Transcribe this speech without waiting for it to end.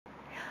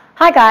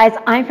Hi guys,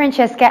 I'm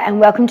Francesca and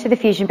welcome to the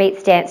Fusion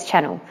Beats Dance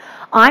channel.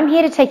 I'm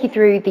here to take you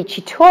through the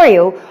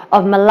tutorial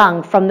of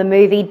Malang from the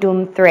movie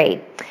Dhoom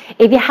 3.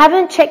 If you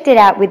haven't checked it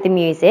out with the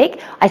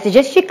music, I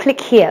suggest you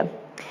click here.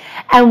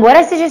 And what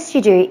I suggest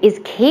you do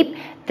is keep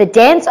the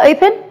dance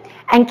open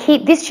and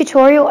keep this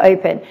tutorial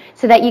open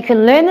so that you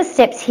can learn the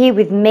steps here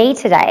with me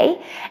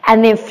today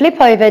and then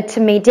flip over to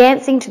me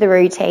dancing to the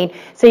routine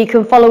so you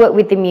can follow it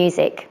with the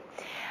music.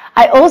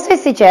 I also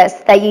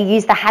suggest that you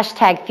use the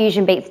hashtag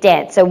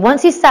FusionBeatsDance. So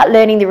once you start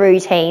learning the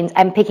routines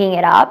and picking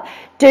it up,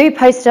 do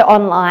post it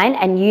online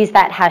and use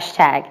that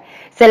hashtag.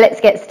 So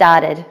let's get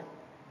started.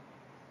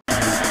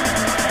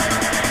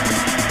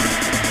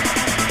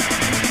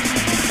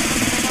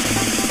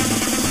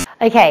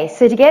 Okay,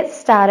 so to get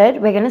started,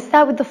 we're going to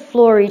start with the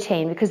floor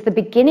routine because the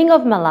beginning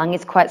of Malang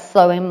is quite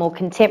slow and more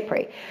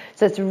contemporary.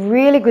 So it's a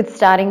really good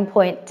starting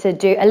point to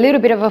do a little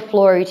bit of a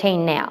floor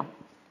routine now.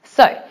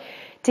 So,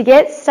 to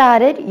get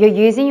started, you're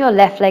using your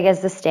left leg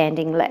as the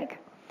standing leg.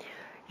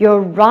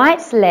 Your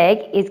right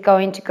leg is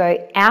going to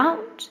go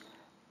out,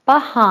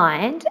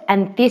 behind,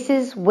 and this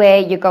is where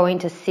you're going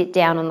to sit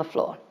down on the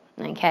floor,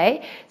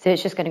 okay? So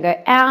it's just going to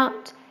go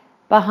out,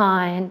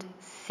 behind,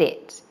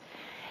 sit.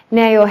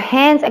 Now your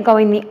hands are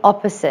going the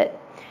opposite.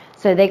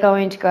 So they're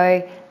going to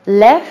go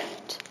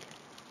left,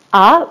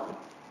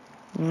 up,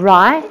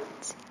 right,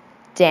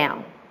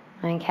 down,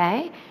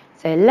 okay?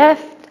 So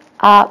left,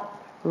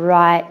 up,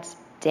 right,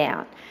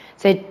 down.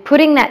 So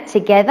putting that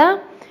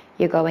together,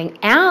 you're going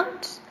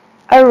out,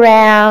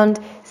 around,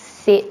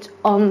 sit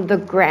on the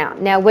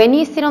ground. Now when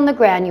you sit on the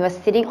ground, you are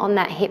sitting on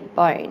that hip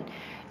bone.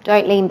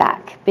 Don't lean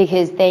back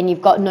because then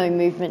you've got no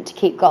movement to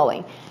keep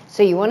going.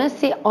 So you want to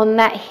sit on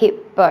that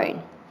hip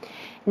bone.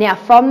 Now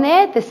from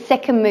there, the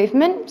second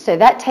movement, so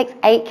that takes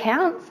 8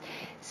 counts,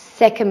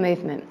 second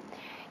movement.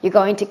 You're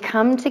going to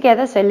come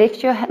together, so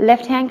lift your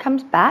left hand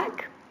comes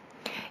back.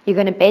 You're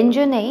going to bend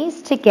your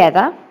knees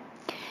together.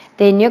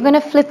 Then you're going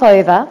to flip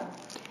over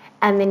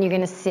and then you're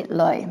going to sit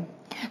low.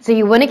 So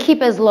you want to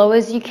keep as low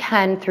as you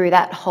can through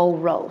that whole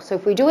roll. So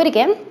if we do it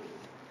again,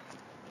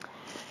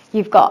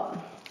 you've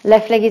got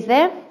left leg is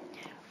there,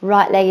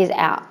 right leg is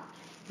out.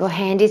 Your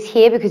hand is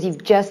here because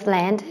you've just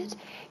landed.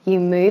 You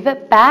move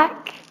it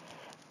back,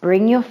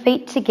 bring your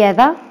feet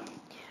together,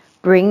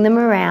 bring them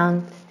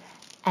around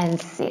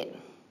and sit.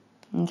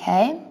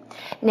 Okay?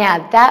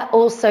 Now that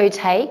also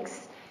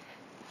takes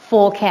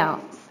 4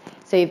 counts.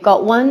 So you've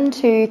got 1,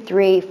 2,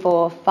 3,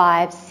 4,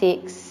 5,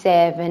 6,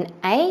 7,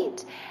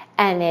 8,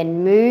 and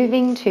then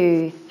moving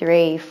 2,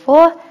 3,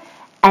 4,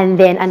 and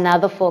then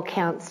another 4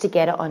 counts to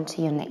get it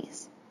onto your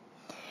knees.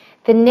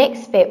 The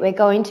next bit, we're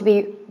going to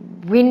be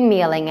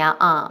windmilling our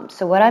arms.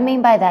 So what I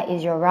mean by that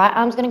is your right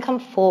arm's going to come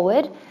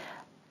forward,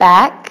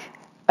 back,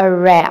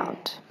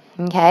 around,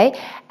 okay?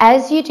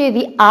 As you do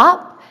the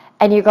up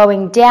and you're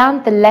going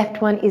down, the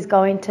left one is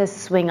going to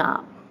swing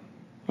up,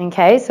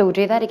 okay? So we'll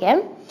do that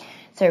again.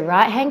 So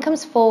right hand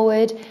comes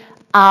forward,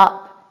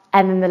 up,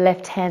 and then the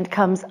left hand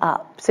comes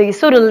up. So you're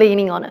sort of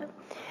leaning on it.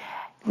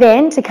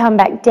 Then to come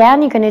back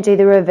down, you're going to do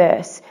the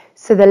reverse.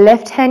 So the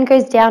left hand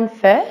goes down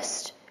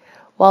first,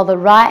 while the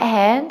right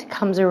hand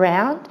comes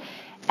around,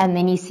 and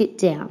then you sit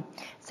down.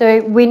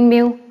 So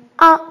windmill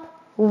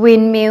up,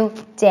 windmill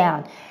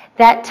down.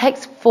 That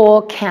takes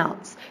 4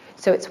 counts.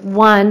 So it's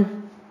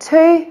 1,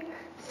 2,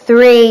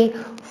 3,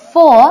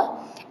 4.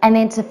 And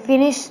then to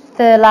finish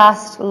the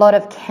last lot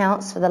of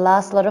counts for the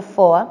last lot of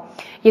 4,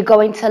 you're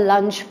going to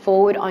lunge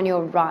forward on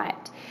your right.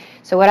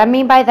 So what I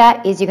mean by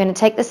that is you're going to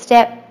take the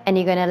step and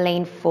you're going to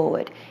lean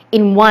forward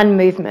in one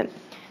movement.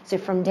 So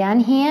from down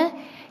here,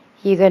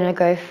 you're going to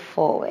go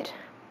forward.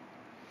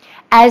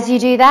 As you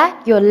do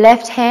that, your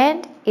left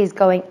hand is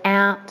going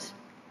out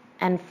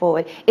and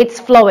forward. It's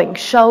flowing,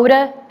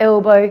 shoulder,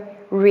 elbow,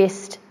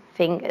 wrist,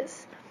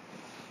 fingers.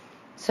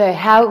 So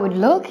how it would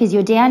look is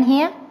you're down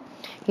here,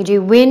 you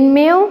do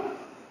windmill,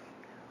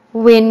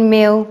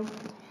 windmill,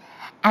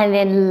 and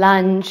then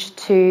lunge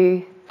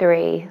 2,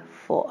 3,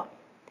 4.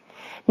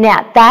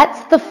 Now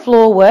that's the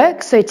floor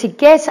work. So to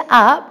get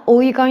up,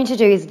 all you're going to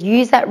do is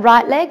use that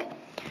right leg,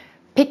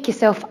 pick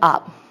yourself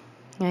up,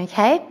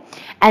 okay?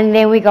 And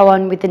then we go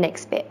on with the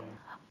next bit.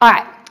 All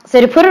right, so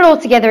to put it all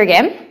together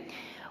again,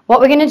 what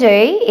we're going to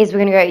do is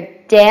we're going to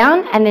go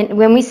down, and then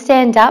when we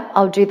stand up,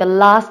 I'll do the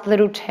last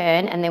little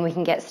turn, and then we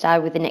can get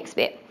started with the next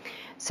bit.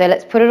 So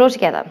let's put it all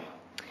together.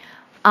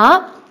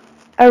 Up,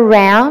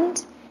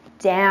 around,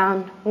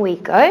 down we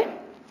go.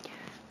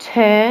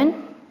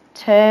 Turn,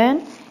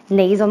 turn,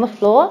 knees on the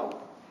floor.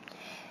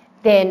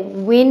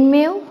 Then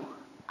windmill,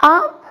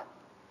 up,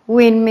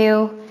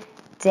 windmill,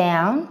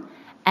 down,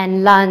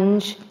 and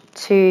lunge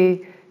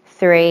 2,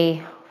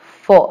 3,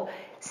 4.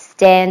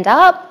 Stand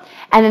up,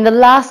 and then the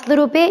last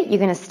little bit, you're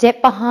going to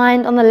step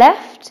behind on the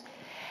left,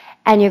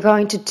 and you're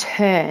going to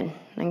turn,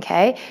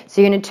 okay?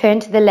 So you're going to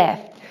turn to the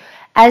left.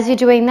 As you're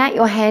doing that,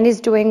 your hand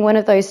is doing one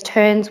of those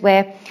turns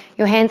where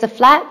your hands are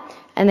flat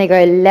and they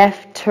go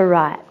left to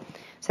right.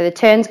 So the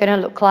turn's going to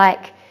look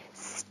like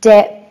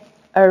step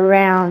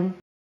around.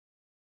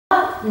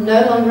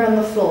 No longer on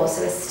the floor,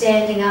 so we're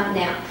standing up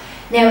now.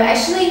 Now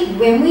actually,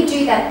 when we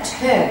do that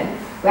turn,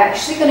 we're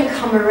actually going to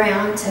come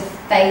around to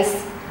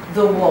face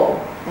the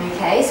wall,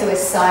 okay? So we're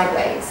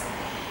sideways.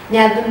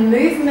 Now the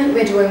movement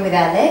we're doing with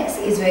our legs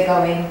is we're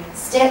going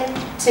step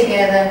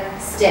together,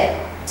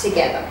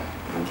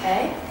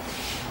 okay?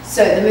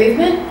 So the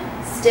movement,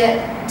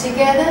 step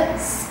together,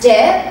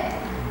 step,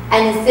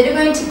 and instead of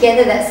going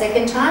together that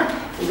second time,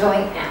 we're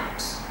going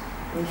out,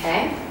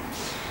 okay?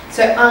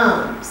 So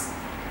arms,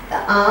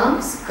 the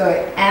arms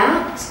go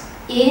out,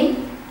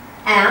 in,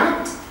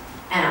 out,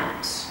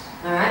 out,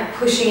 all right?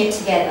 Pushing it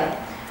together.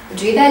 We'll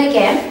do that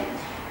again.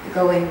 We're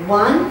going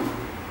 1,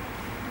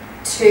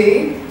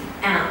 2,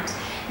 out.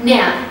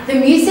 Now, the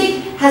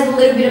music has a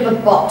little bit of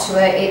a bop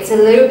to it. It's a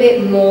little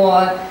bit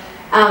more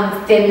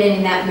feminine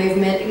in that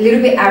movement, a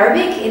little bit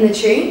Arabic in the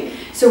tune.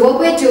 So what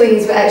we're doing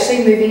is we're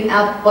actually moving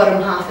our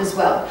bottom half as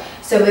well.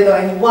 So we're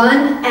going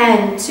 1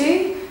 and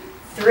 2,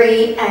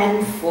 3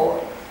 and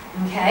 4.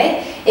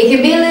 Okay? It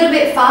can be a little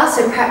bit fast,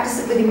 so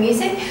practice it with the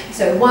music.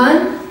 So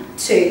 1,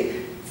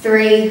 2,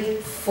 3,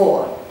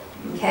 4.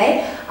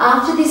 Okay?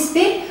 After this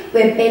bit,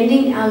 we're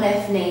bending our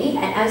left knee,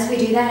 and as we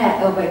do that,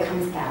 our elbow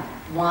comes back.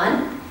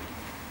 1,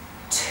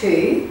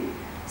 2,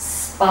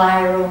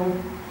 spiral,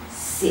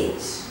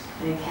 sit.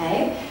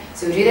 Okay?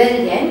 So we'll do that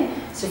again.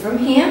 So from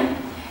here,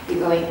 you're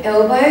going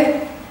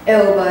elbow,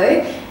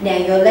 elbow. Now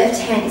your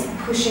left hand is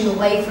pushing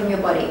away from your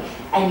body,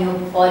 and your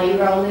body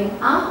rolling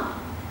up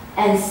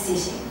and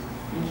sitting.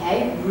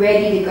 Okay?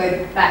 Ready to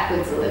go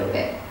backwards a little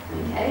bit.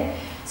 Okay?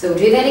 So we'll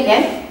do that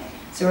again.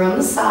 So we're on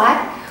the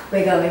side.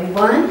 We're going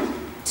 1,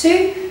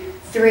 2,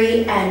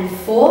 3 and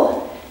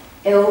 4.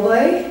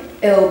 Elbow,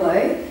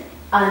 elbow,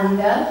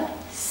 under,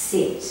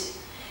 sit.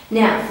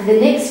 Now for the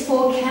next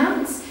 4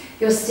 counts,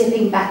 you're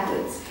stepping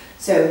backwards.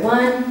 So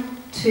 1,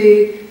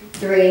 2,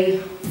 3,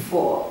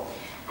 4.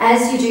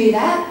 As you do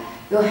that,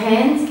 your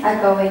hands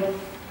are going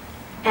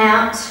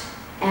out,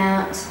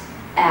 out,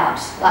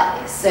 out,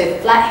 like this. So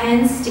flat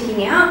hands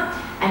sticking out,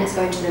 and it's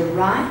going to the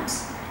right,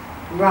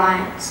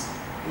 right,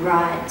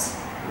 right,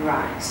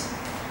 right.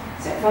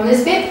 So from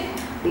this bit,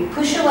 we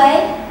push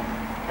away,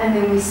 and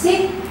then we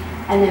sit,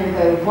 and then we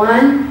go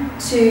 1,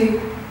 2,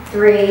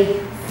 3,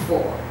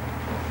 4.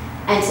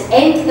 And to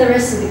end the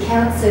rest of the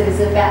count, so there's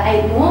about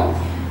 8 more,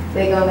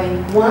 we're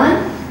going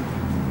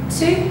 1,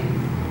 2,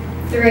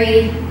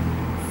 3,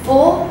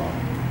 4,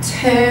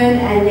 turn,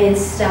 and then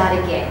start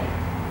again.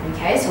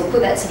 Okay, so we'll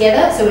put that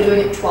together, so we're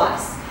doing it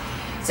twice.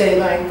 So we're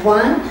going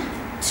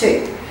 1,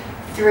 2,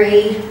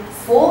 3,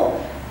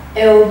 4,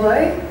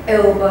 elbow,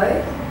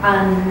 elbow,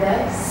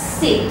 under,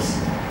 sit.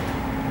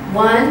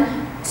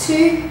 1,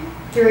 2,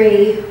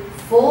 3,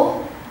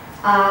 4,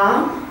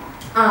 arm,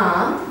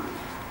 arm,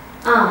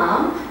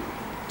 arm,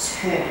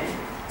 turn.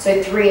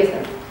 So 3 of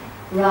them.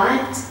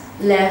 Right,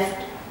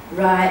 left,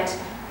 right,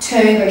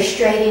 turn, go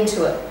straight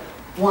into it.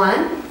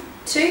 1,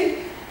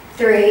 2,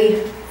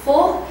 3,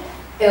 4,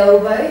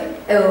 elbow,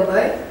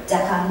 elbow,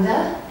 duck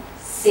under,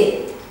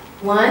 sit.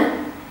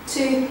 1,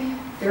 2,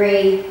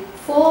 3,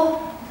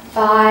 4,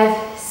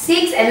 5,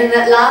 6, and then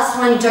that last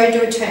one, you don't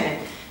do a turn.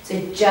 So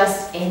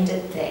just end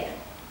it there.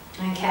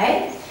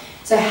 Okay?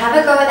 So have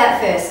a go at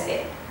that first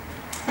bit.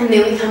 And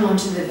then we come on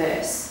to the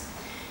verse.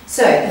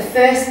 So the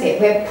first bit,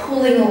 we're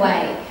pulling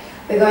away.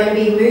 We're going to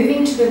be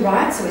moving to the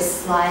right, so we're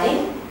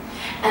sliding,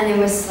 and then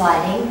we're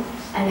sliding,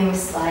 and then we're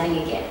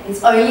sliding again.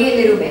 It's only a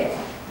little bit,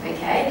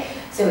 okay?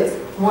 So it's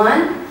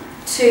 1,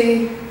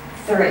 2,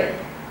 3.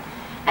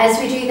 As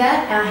we do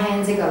that, our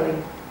hands are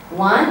going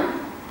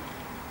 1,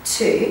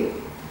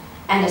 2,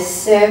 and a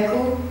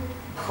circle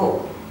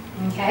pull,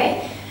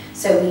 okay?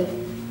 So we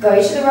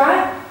go to the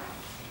right,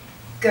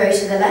 go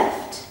to the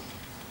left,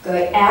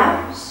 go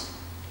out,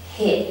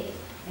 hit,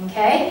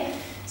 okay?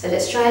 So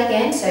let's try it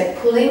again. So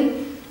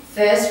pulling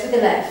first with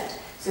the left.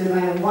 So we're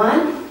going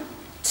 1,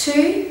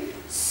 2,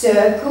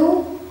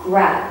 circle,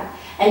 grab.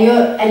 And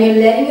you're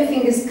letting your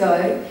fingers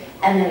go,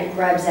 and then it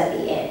grabs at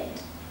the end.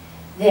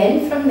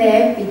 Then from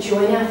there, we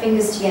join our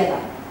fingers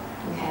together,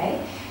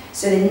 okay?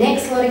 So the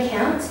next lot of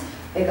counts,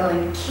 we're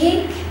going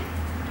kick,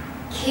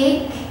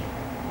 kick,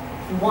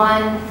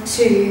 1,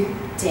 2,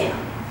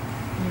 down,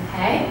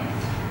 okay?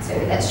 So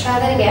let's try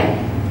that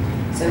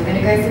again. So we're going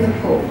to go for the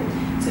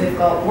pull. So we've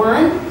got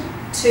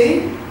 1,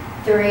 2,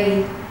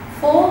 3,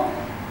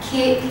 4,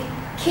 kick,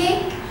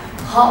 kick,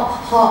 hop,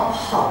 hop,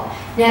 hop.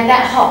 Now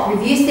that hop,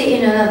 we've used it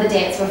in another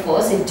dance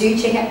before, so do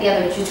check out the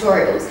other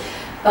tutorials.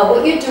 But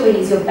what you're doing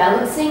is you're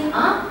balancing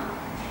up,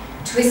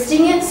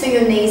 twisting it so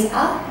your knee's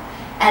up,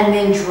 and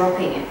then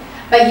dropping it.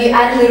 But you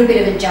add a little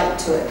bit of a jump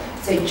to it.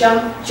 So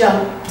jump,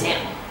 jump,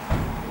 down.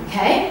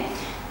 Okay?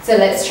 So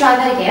let's try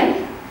that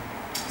again.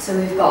 So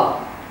we've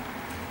got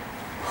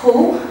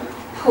pull,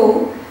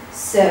 pull,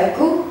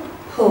 circle,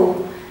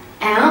 pull,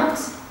 out,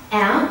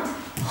 out,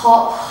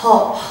 hop,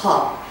 hop,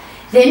 hop.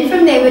 Then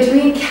from there we're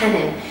doing a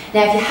cannon.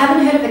 Now if you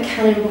haven't heard of a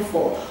cannon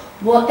before,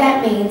 what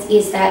that means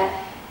is that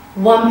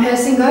one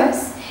person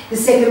goes, the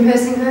second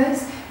person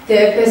goes,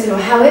 third person, or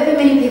however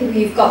many people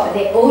you've got, but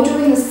they're all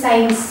doing the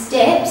same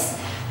steps,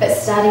 but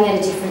starting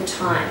at a different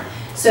time.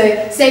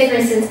 So say for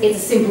instance, it's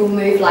a simple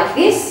move like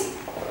this.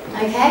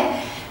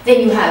 Okay?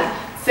 Then you have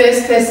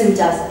first person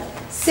does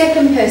it,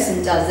 second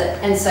person does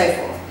it, and so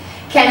forth.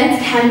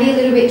 Cannons can be a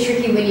little bit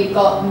tricky when you've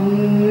got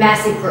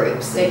massive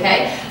groups,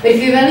 okay? But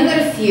if you've only got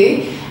a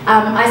few,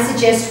 I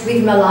suggest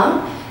with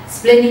Malang,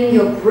 splitting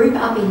your group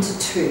up into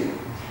two.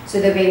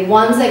 So there'll be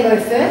ones that go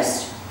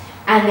first,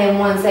 and then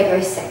ones that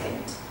go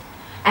second.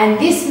 And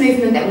this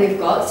movement that we've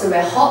got, so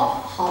we're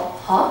hop, hop,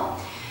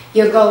 hop,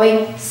 you're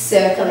going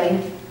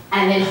circling,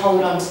 and then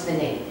hold on to the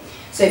knee.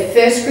 So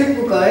first group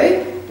will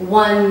go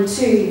 1,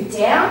 2,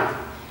 down,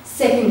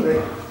 second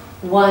group,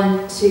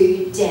 1,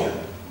 2, down.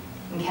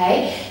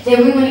 Okay,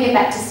 then we want to get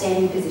back to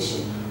standing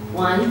position.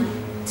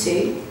 1,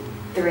 2,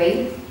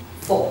 3,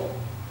 4.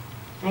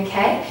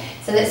 Okay,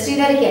 so let's do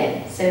that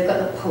again. So we've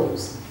got the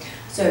pulls.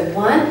 So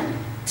 1,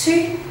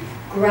 2,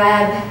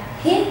 grab,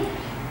 hit,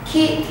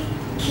 kick,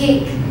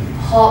 kick,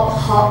 hop,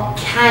 hop,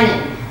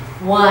 cannon.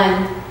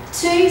 1,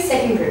 2,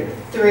 second group.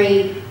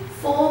 3,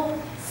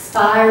 4,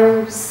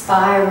 spiral,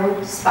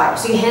 spiral, spiral.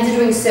 So your hands are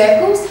doing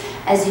circles.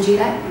 As you do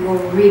that, your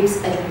ribs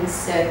are doing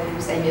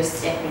circles and you're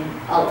stepping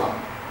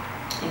along.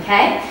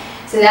 Okay,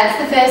 so that's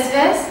the first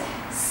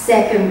verse,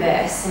 second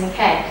verse.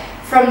 Okay,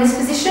 from this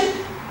position,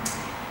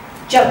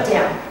 jump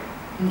down.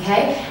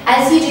 Okay,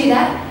 as you do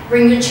that,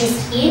 bring your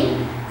chest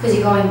in because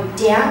you're going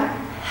down,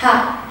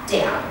 up,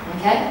 down.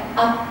 Okay,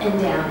 up and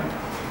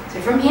down. So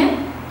from here,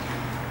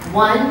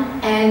 1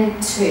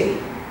 and 2.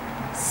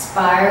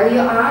 Spiral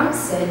your arms,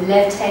 so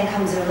left hand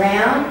comes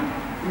around,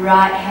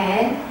 right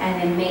hand,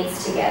 and then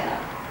meets together.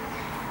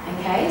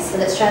 Okay, so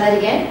let's try that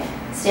again.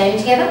 Standing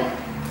together.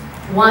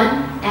 1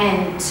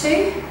 and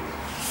 2,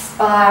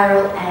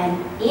 spiral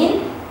and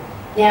in.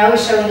 Now we're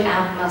showing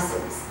our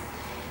muscles.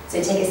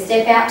 So take a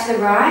step out to the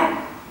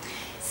right,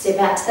 step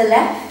out to the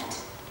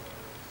left.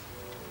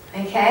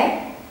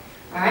 Okay?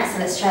 Alright, so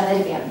let's try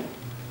that again.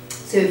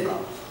 So we've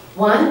got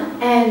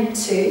 1 and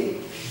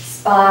 2,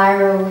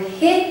 spiral,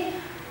 hit,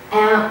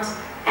 out,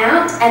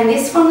 out. And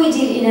this one we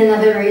did in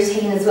another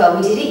routine as well.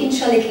 We did it in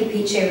Choliki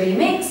Piche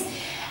remix.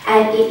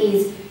 And it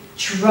is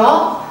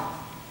drop,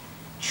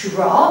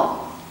 drop,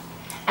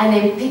 and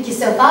then pick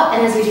yourself up,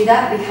 and as we do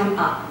that, we come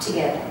up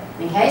together.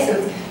 Okay, so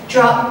it's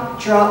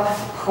drop, drop,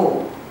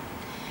 pull.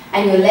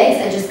 And your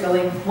legs are just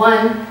going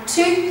 1,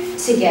 2,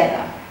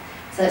 together.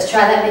 So let's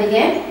try that bit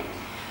again.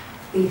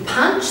 We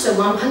punch, so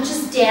one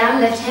punches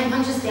down, left hand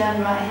punches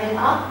down, right hand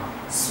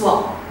up,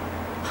 swap,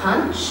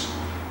 punch,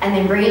 and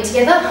then bring it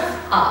together,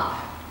 up.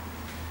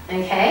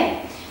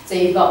 Okay, so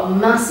you've got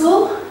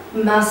muscle,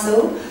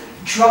 muscle,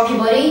 drop your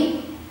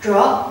body,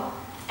 drop,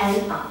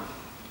 and up.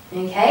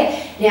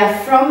 Okay,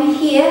 now from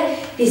here,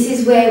 this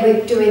is where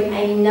we're doing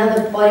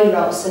another body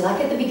roll. So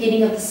like at the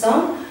beginning of the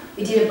song,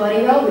 we did a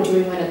body roll, we're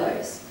doing one of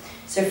those.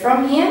 So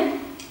from here,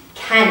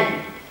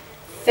 cannon,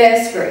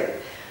 first group,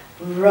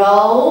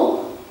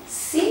 roll,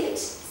 sit,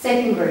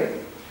 second group,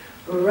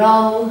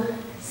 roll,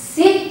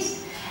 sit,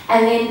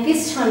 and then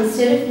this time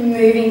instead of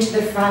moving to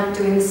the front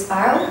doing the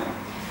spiral,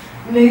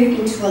 move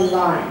into a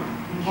line,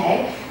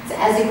 okay? So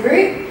as a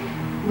group,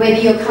 whether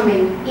you're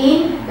coming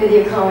in, whether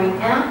you're going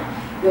out,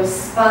 you're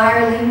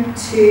spiraling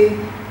 2,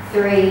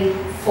 3,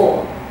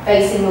 4,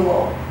 facing the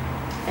wall.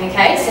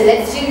 Okay, so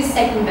let's do the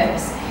second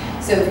verse.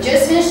 So we've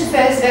just finished the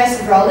first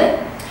verse of roll it.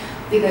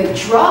 We go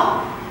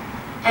drop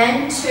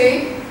and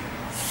 2,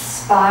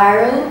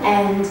 spiral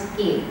and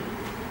in.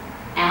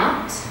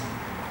 Out,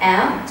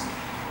 out,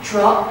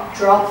 drop,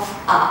 drop,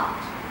 up.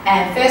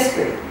 And first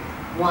group,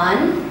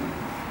 1,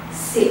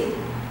 sit.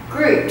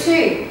 Group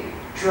 2,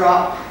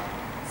 drop,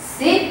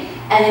 sit,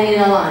 and then in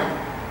a line.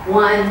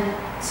 1,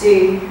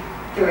 2,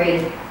 3,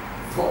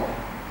 4.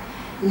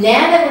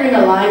 Now that we're in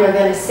a line, we're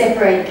going to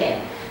separate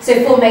again.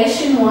 So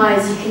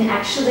formation-wise, you can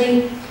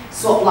actually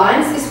swap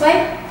lines this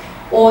way,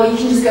 or you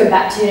can just go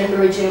back to your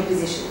original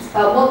positions.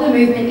 But what the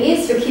movement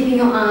is, you're keeping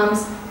your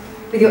arms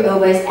with your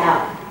elbows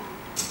out.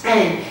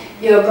 And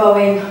you're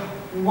going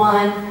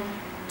 1,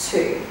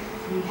 2.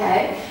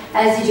 Okay?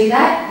 As you do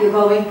that, you're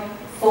going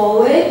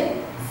forward,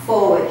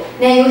 forward.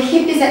 Now your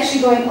hip is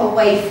actually going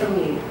away from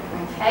you.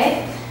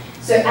 Okay?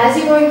 So as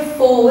you're going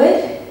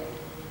forward,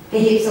 the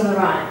hips on the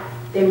right,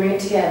 then bring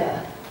it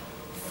together.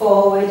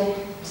 Forward,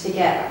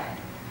 together.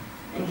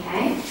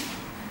 Okay?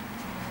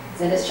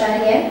 So let's try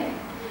it again.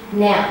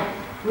 Now,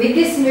 with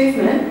this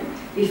movement,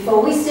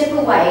 before we step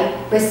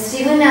away, we're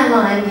still in our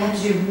line, we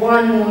have to do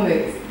one more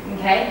move.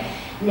 Okay?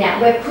 Now,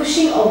 we're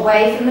pushing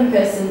away from the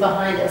person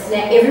behind us.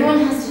 Now, everyone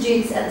has to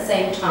do this at the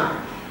same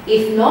time.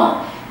 If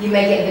not, you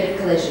may get a bit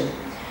of collision.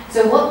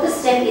 So what the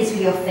step is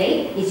with your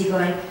feet is you're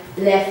going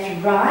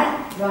left,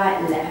 right,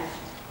 right, left.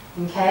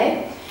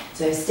 Okay?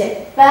 So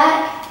step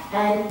back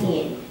and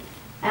in.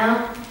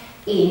 Out,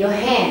 in. Your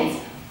hands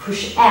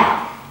push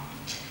out,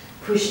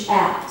 push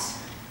out,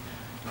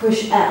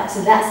 push out.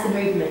 So that's the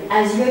movement.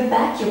 As you go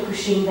back, you're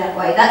pushing that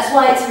way. That's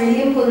why it's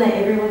really important that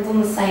everyone's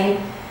on the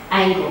same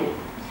angle.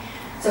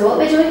 So what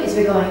we're doing is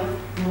we're going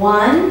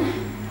 1,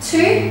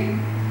 2,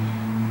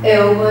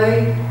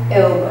 elbow,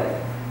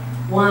 elbow.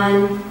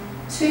 1,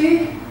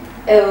 2,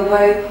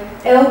 elbow,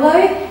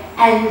 elbow,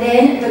 and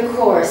then the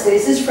chorus. So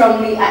this is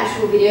from the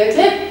actual video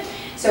clip.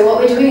 So what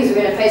we're doing is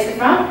we're going to face the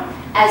front.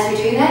 As we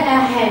do that,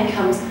 our hand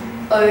comes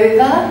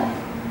over,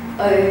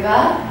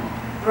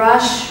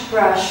 brush,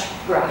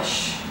 brush,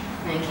 brush.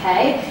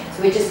 Okay?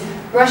 So we're just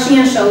brushing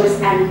our shoulders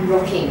and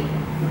rocking.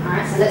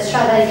 Alright, so let's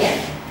try that again.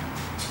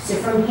 So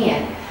from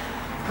here,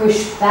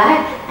 push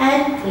back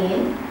and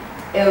in,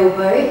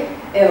 elbow,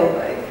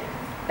 elbow.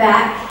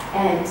 Back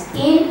and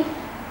in,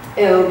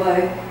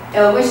 elbow,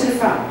 elbow to the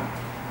front.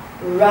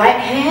 Right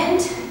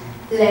hand,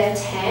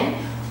 left hand,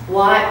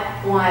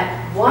 wipe,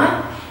 wipe,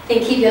 wipe.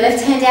 Then keep your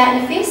left hand out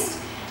in a fist,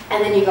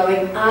 and then you're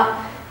going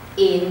up,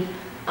 in,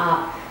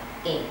 up,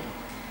 in.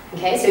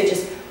 Okay, so it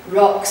just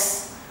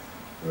rocks,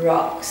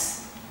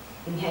 rocks.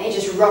 Okay,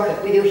 just rock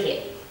it with your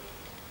hip.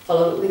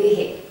 Follow it with your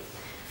hip.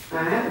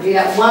 Alright, we'll do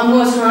that one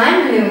more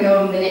time, and then we'll go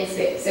on to the next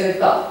bit. So we've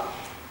got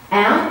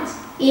out,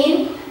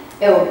 in,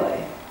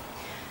 elbow.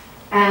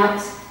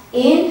 Out,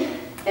 in,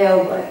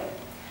 elbow.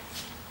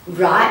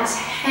 Right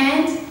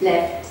hand,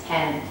 left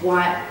hand.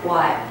 Wipe,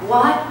 wipe,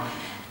 wipe.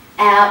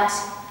 Out,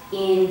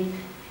 in,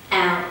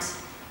 out,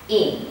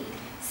 in.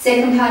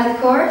 Second part of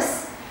the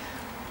chorus.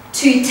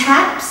 2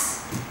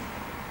 taps.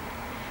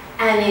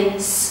 And then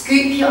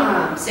scoop your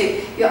arms. So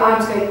your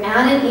arms go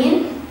out and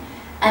in,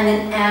 and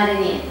then out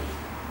and in.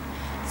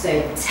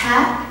 So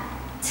tap,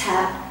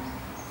 tap,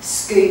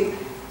 scoop,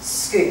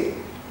 scoop.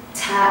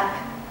 Tap,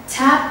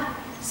 tap,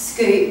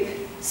 scoop,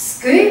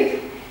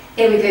 scoop.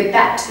 Then we go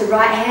back to the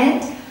right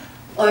hand.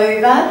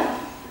 Over,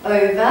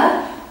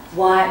 over,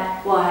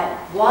 wipe,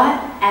 wipe,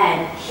 wipe,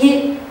 and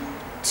hip,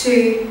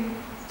 2,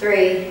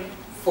 3,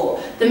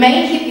 4. The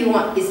main hip you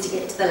want is to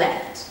get to the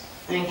left.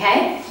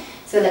 Okay?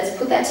 So let's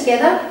put that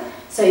together.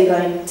 So you're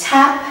going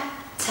tap,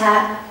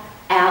 tap,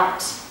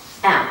 out,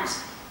 out.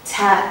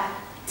 Tap,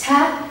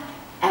 tap,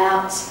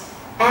 out,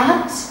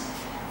 out.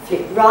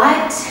 Flip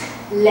right,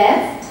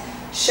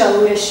 left,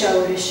 shoulder,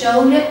 shoulder,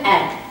 shoulder,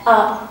 and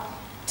up,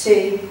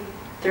 2,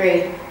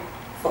 3,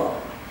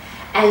 4.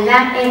 And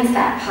that ends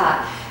that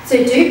part.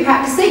 So do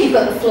practice it. You've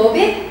got the floor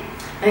bit.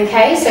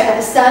 Okay, so at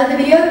the start of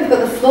the video, we've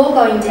got the floor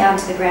going down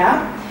to the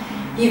ground.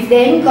 You've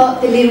then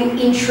got the little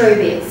intro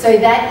bit. So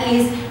that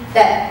is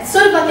that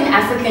sort of like an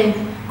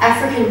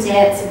African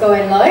dance of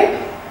going low.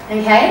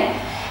 Okay,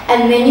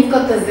 and then you've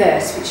got the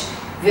verse, which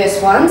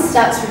verse 1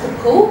 starts with the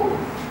pull,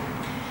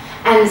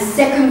 and the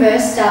second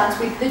verse starts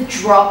with the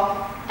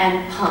drop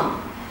and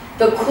pump.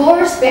 The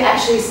chorus bit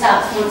actually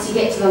starts once you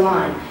get to the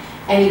line,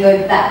 and you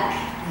go back.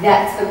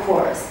 That's the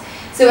chorus.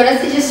 So what I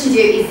suggest you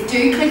do is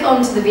do click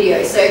onto the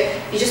video. So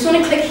you just want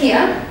to click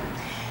here,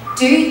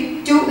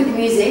 do it with the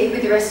music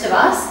with the rest of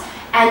us,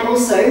 and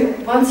also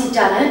once you've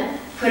done it,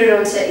 put it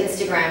onto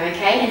Instagram,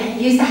 okay? And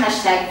use the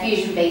hashtag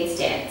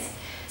fusionbeatsdance.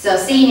 So I'll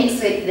see you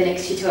next week for the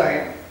next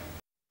tutorial.